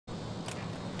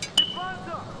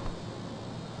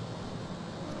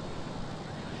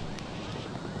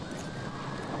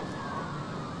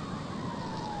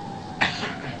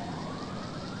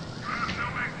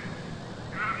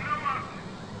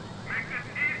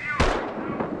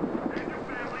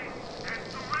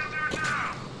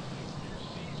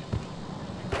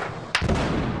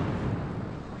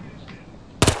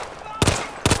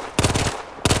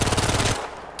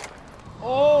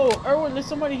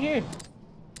somebody here.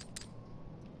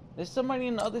 There's somebody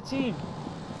in the other team.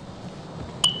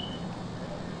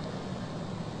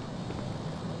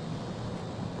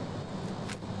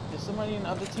 There's somebody in the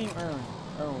other team,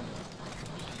 Erwin.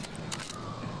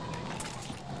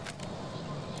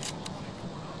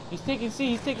 He's taking C,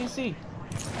 he's taking C.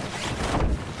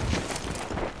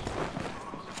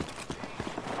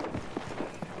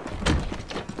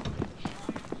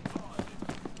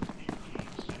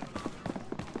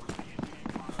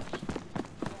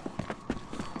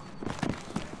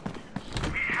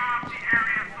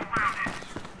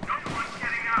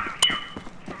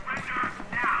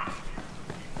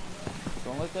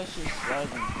 Don't let that shit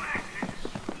slide me.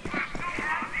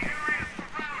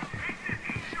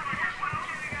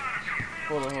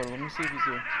 Hold on, let me see if he's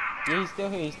here. Yeah, he's still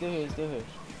here.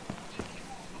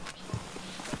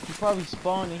 He probably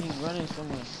spawned and he's running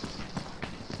somewhere.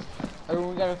 Alright,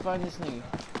 we gotta find this nigga.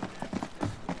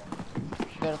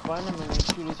 We gotta find him and then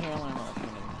shoot his hairline off.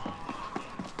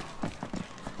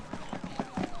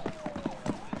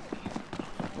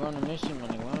 We're on a mission,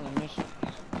 money. We're on a mission.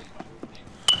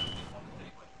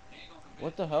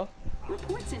 What the hell?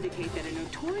 Reports indicate that a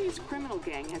notorious criminal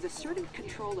gang has asserted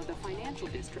control of the financial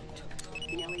district.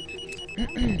 The LAPD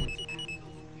has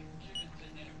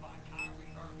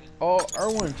Oh,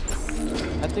 Erwin.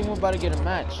 I think we're about to get a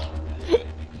match.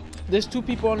 There's 2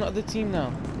 people on the other team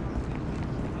now.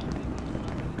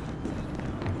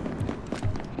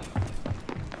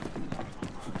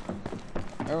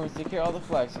 Erwin, secure all the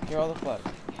flags.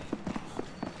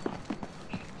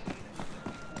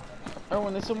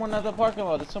 Erwin, there's someone at the parking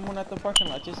lot.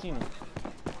 Just seen him.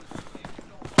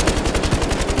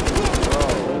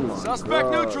 Oh,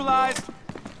 suspect God. Neutralized.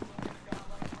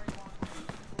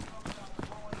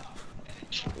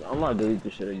 I'm not delete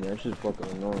this shit again. It's just fucking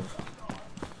annoying.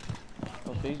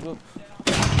 Oh, Facebook?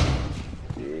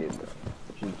 Yeah, bro.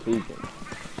 She's tweaking.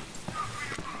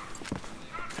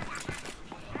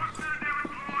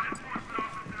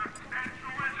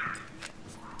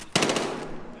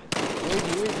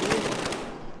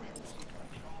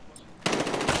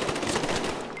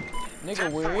 Nigga,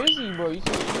 where is he, bro? You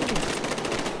should shoot him.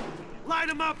 Light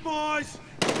him up, boys!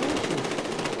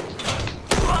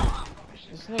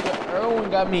 This nigga Erwin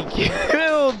got me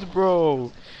killed,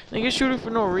 bro. Nigga shooting for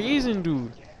no reason,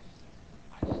 dude.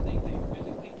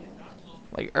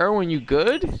 Like, Erwin, you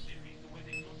good?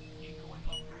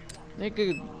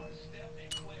 Nigga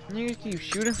keep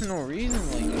shooting for no reason,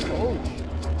 like, coach.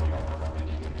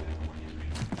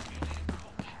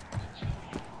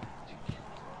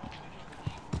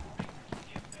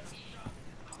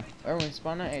 Erwin,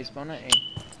 spawn at A.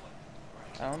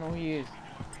 I don't know who he is.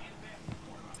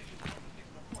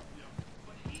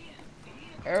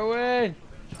 Erwin!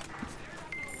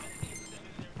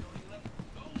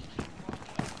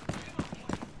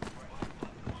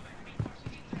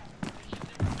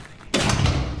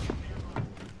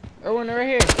 Erwin, right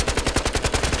here. Give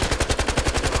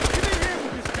me a hand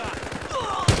with this guy.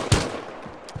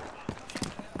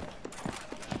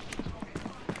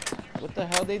 What the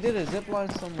hell? They did a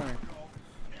zipline somewhere.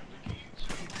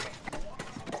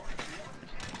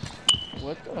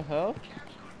 What the hell?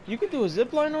 You could do a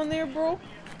zipline on there, bro?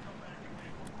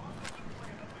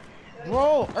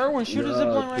 Bro, Erwin, shoot a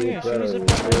zipline right here. Shoot a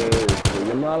zipline right here.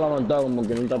 Yo me la levantaba como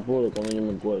que no está puro cuando yo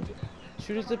me encuentro.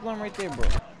 Shoot a zipline right there, bro.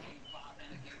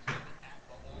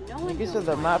 Nigga said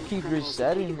the map keeps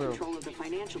resetting, bro. control of the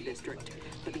financial district,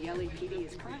 but the LAPD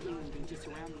is currently moving to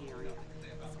surround the area.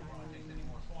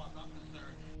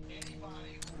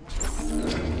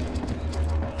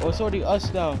 Oh, it's already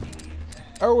us now.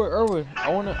 Erwin, I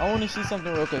wanna see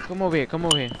something real quick. Come over here.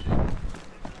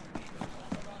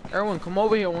 Erwin, come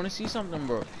over here. I wanna see something,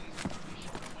 bro.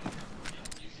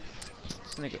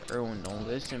 This nigga Erwin don't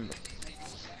listen, bro.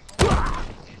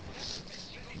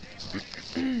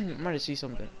 I'm gonna see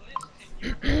something.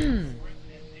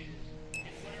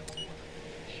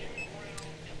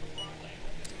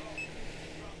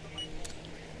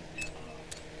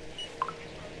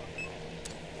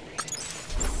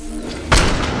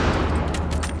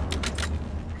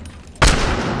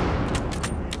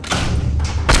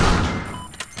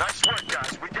 Nice work,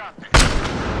 guys. We got this.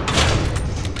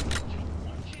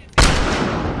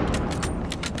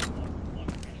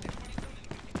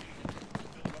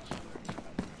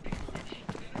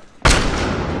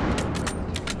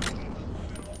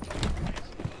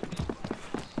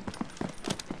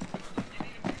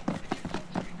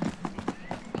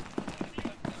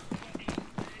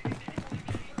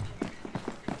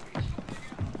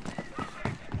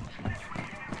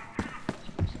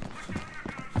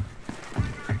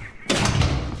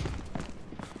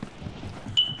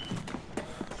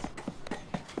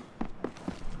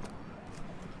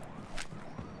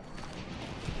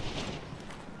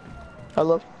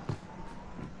 Hello?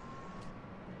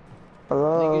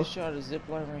 Hello? Niggas shot a zip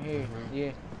line right here.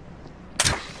 Yeah.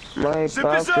 My Zip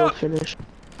this battlefield up! finished.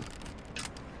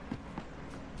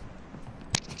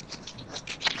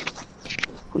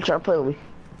 Who trying to play with me?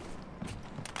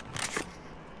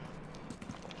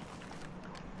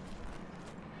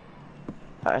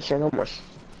 I say no more.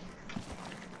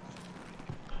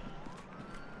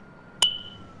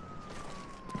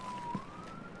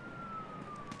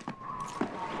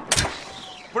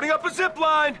 Putting up a zip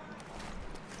line!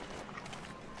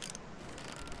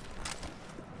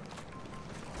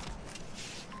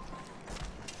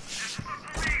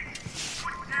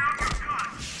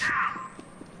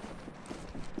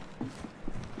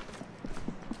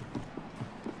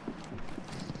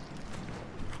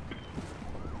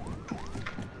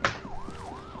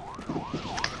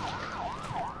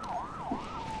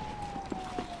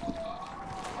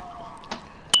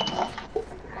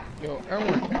 Yo,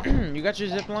 Erwin, you got your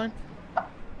zip line?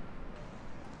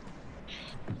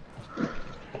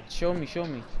 Show me, show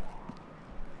me.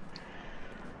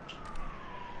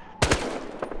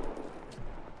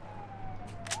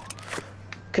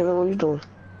 Kevin, what are you doing?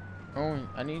 Erwin,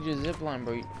 I need your zip line,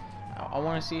 bro. I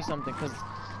want to see something, cause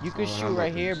you could shoot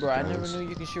right here, bro. I never knew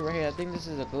you could shoot right here. I think this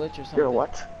is a glitch or something. You're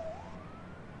what?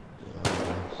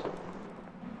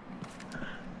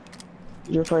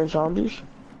 You're playing zombies?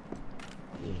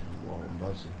 Yeah, well, I'm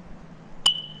buzzing.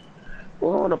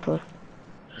 What I wanna play?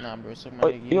 Nah, bro, suck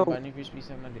my dick. You yo. buy any fish,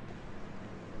 suck my dick.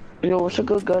 Yo, what's a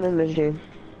good gun in this game?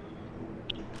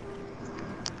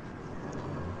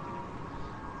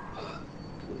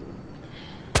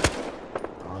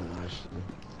 Honestly.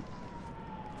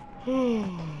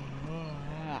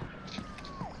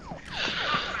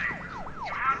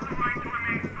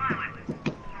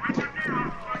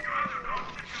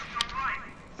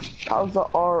 How's the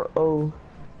RO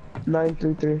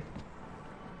 933?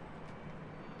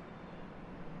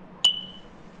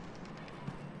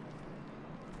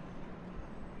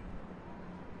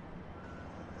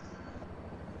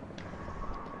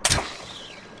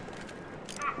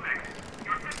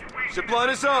 Zip line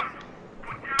is up!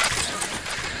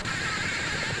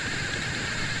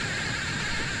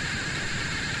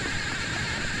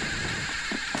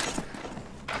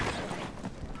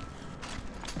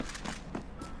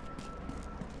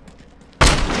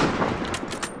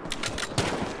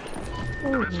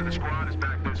 Rest of the squad is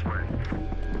back this way.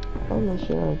 I'm not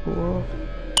sure, boy.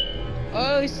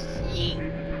 Oh, shit.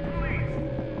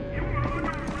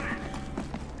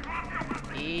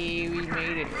 Yeah, we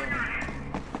made it, bro.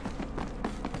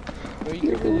 Bro, you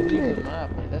can really leave the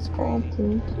map, man. That's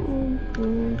crazy.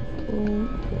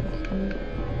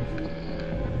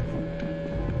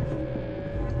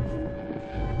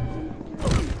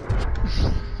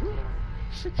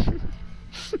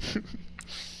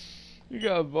 You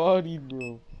got bodied,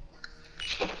 bro.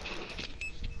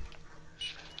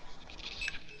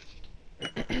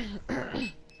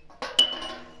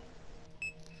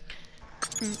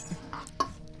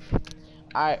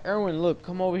 Alright, Erwin, look,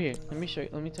 come over here. Let me show you.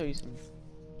 Let me tell you something.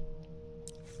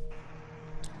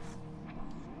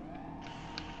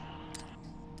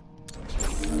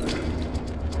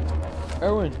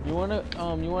 Erwin, you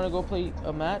wanna go play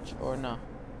a match or not?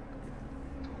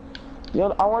 Yo,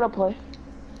 I wanna play.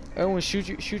 Erwin,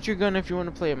 shoot your gun if you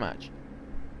wanna play a match.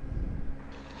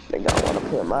 Nigga, I wanna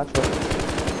play a match with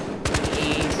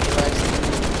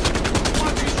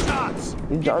Watch these shots!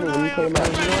 you. Johnny, when you play a You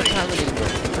match. know what time it is, bro.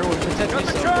 Erwin, protect Got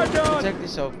the yourself. charge Bro. on! Protect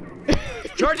yourself.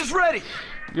 Charge is ready!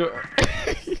 Yo,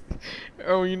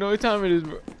 Erwin, you know what time it is,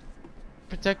 bro.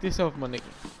 Protect yourself, my nigga.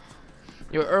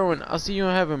 Yo, Erwin, I'll see you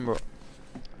in heaven, bro.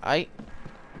 Aight?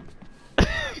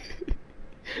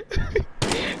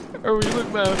 Erwin, you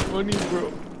look mad funny,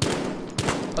 bro.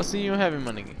 I'll see you in heaven,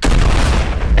 my nigga.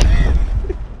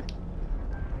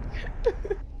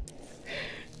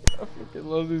 I fucking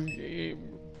love this game,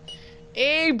 bro.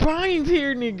 Hey, Brian's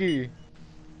here, nigga.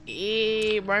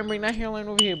 Hey, Brian, bring that hairline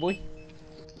over here, boy.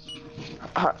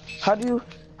 How do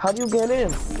you get in?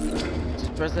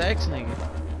 Just press the X, nigga.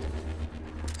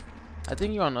 I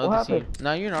think you're on the What other team. happened?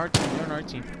 Nah, you're in our team. You're on our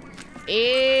team.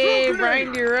 Hey,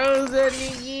 Brian DeRosa,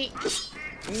 nigga.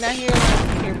 Bring that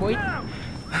hairline here, boy.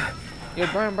 Yo,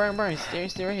 Brian. Stay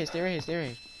right here. Stay right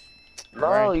here. No,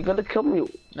 Brian. you're gonna kill me.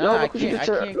 No, Yo, I look what you can't. I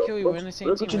did to- can't kill you. We're in the same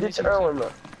Look team. what you We're in did the to same Erwin, team.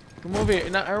 man. Come over here.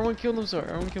 Now, everyone killed himself.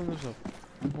 Come over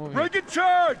here. Break in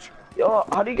charge! Yo,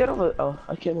 how do you get over? Oh,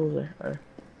 I can't move there. Alright.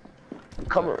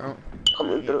 Come Erwin.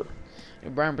 through. Yo,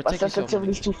 Brian, My protect yourself.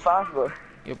 sensitivity's too fast, bro.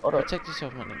 Yo, Hold up. protect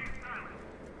yourself, my nigga.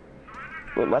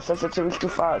 Wait, my sensitivity's too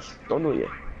fast. Don't do it yet.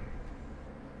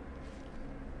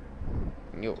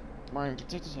 Yo, Brian,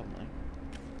 protect yourself, man.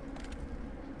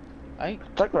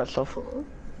 Check myself out.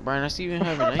 Brian, I see you in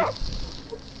heaven, Ike.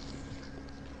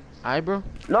 Alright, bro?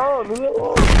 No, leave me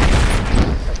alone.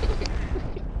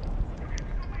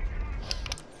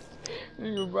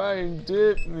 Nigga, Brian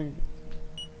dip, nigga.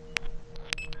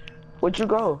 Where'd you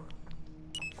go?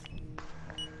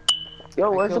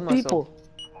 Yo, where's the killed myself. people?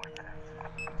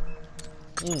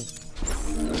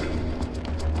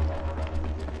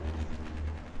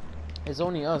 It's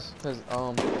only us, cause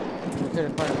we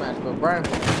couldn't find a match. But Brian,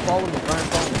 follow me. Brian,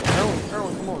 follow me.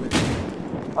 Erwin, come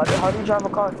over. How do you drive a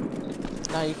car?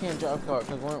 Nah, you can't drive a car,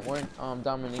 cause we're in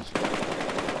domination.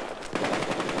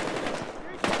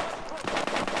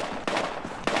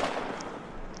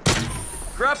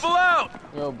 Grapple out!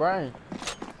 Yo, Brian,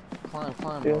 climb,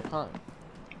 bro, Yeah. climb.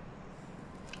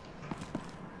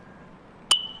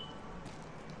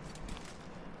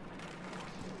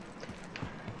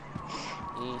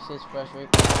 Yeah, shit's fresh,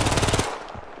 right?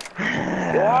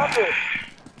 What happened?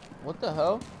 What the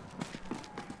hell?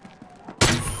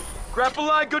 Grapple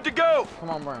line, good to go! Come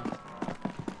on, Brian.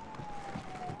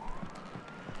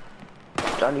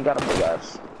 Johnny got a big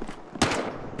ass.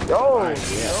 Yo!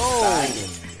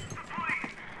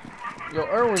 Yo,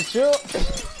 Erwin, chill.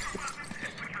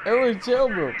 Erwin, chill,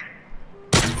 bro.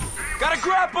 Gotta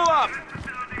grapple up!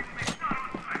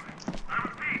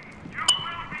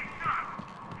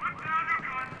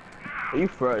 Are you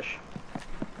fresh?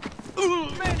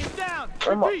 Man, he's down!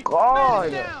 Oh my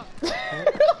god!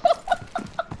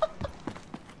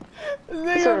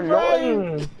 Nigga, Brian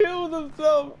annoying. killed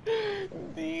himself.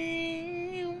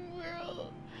 Damn,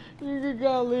 bro. Nigga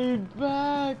got laid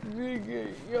back, nigga.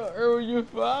 Yo, Erwin, you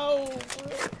foul, bro.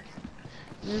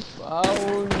 You foul,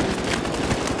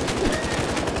 nigga.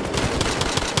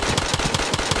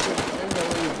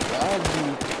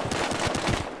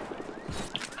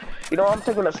 You know, I'm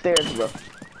taking the stairs, bro.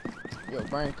 Yo,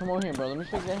 Brian, come on here, bro. Let me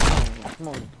fix that hairline. Come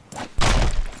on.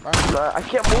 Brian, Nah, I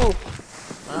can't move.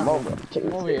 come on, bro. Take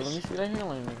Come the over here. stairs. Let me see that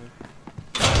hairline, nigga.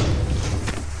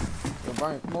 Yo,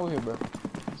 Brian, come over here, bro. Let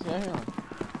me see that hairline.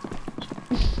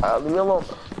 Leave me alone.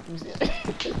 Let me see that.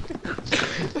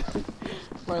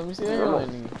 Brian, let me see that hairline,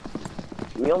 nigga.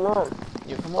 Leave me alone.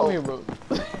 Yo, come over here, bro.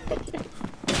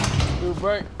 Dude,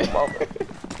 Brian.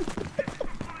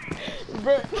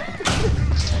 Brian.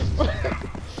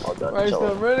 Oh, God, Brian, chill.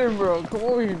 stop running, bro. Come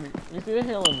over here, nigga. Let me see that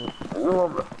hairline, bro. Leave me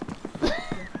alone, bro.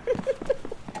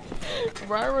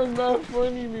 Brian was not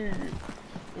funny, nigga.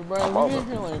 Yo, Brian, look at that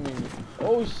hairline, nigga.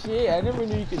 Oh, shit. I never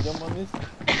knew you could jump on this.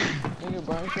 Nigga,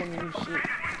 Brian showed me new shit.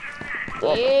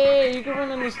 Hey, you can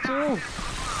run on this too.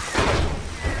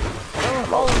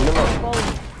 Follow me.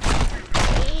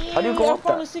 How do you go I up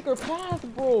found that? a secret path,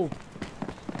 bro.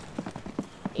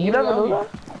 You never knew that?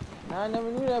 Nah, I never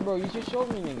knew that, bro. You just showed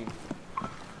me, nigga.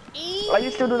 I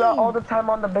used to do that all the time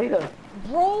on the beta.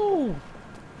 Bro!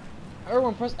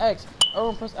 Erwin, press X.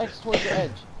 Erwin, press X towards the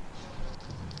edge.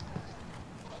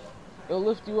 It'll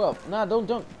lift you up. Nah, don't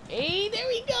jump. Hey, there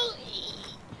we go.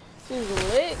 This is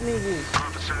lit, nigga.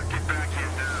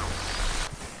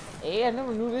 Hey, I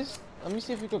never knew this. Let me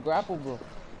see if we could grapple, bro.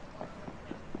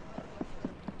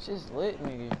 Shit's lit,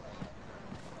 nigga.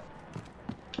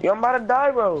 Yo, I'm about to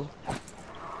die, bro.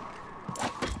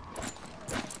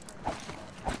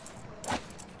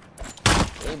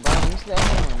 Hey, bro, let me see that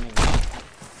hammer, nigga.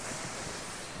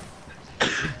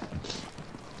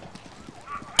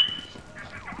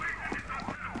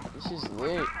 This is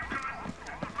lit.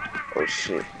 Oh,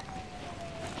 shit.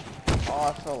 Oh,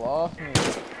 I fell off,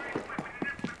 nigga.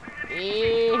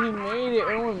 Hey, he made it.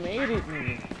 Erwin made it,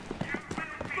 nigga.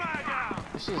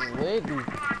 This is lit, dude.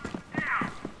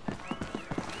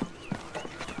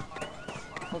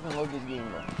 Fucking love this game,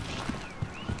 bro.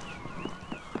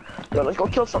 Yo, let's go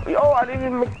kill somebody. Oh, I didn't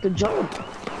even make the jump.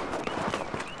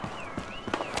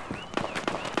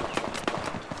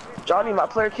 Johnny, my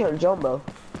player can't jump, bro.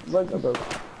 Look, bro.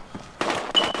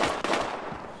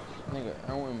 Nigga,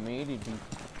 Erwin made it, dude.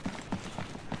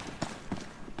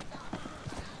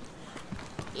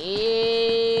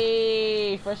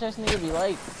 Hey, fresh ass nigga be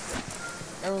like.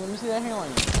 Erwin, let me see that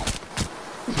hairline.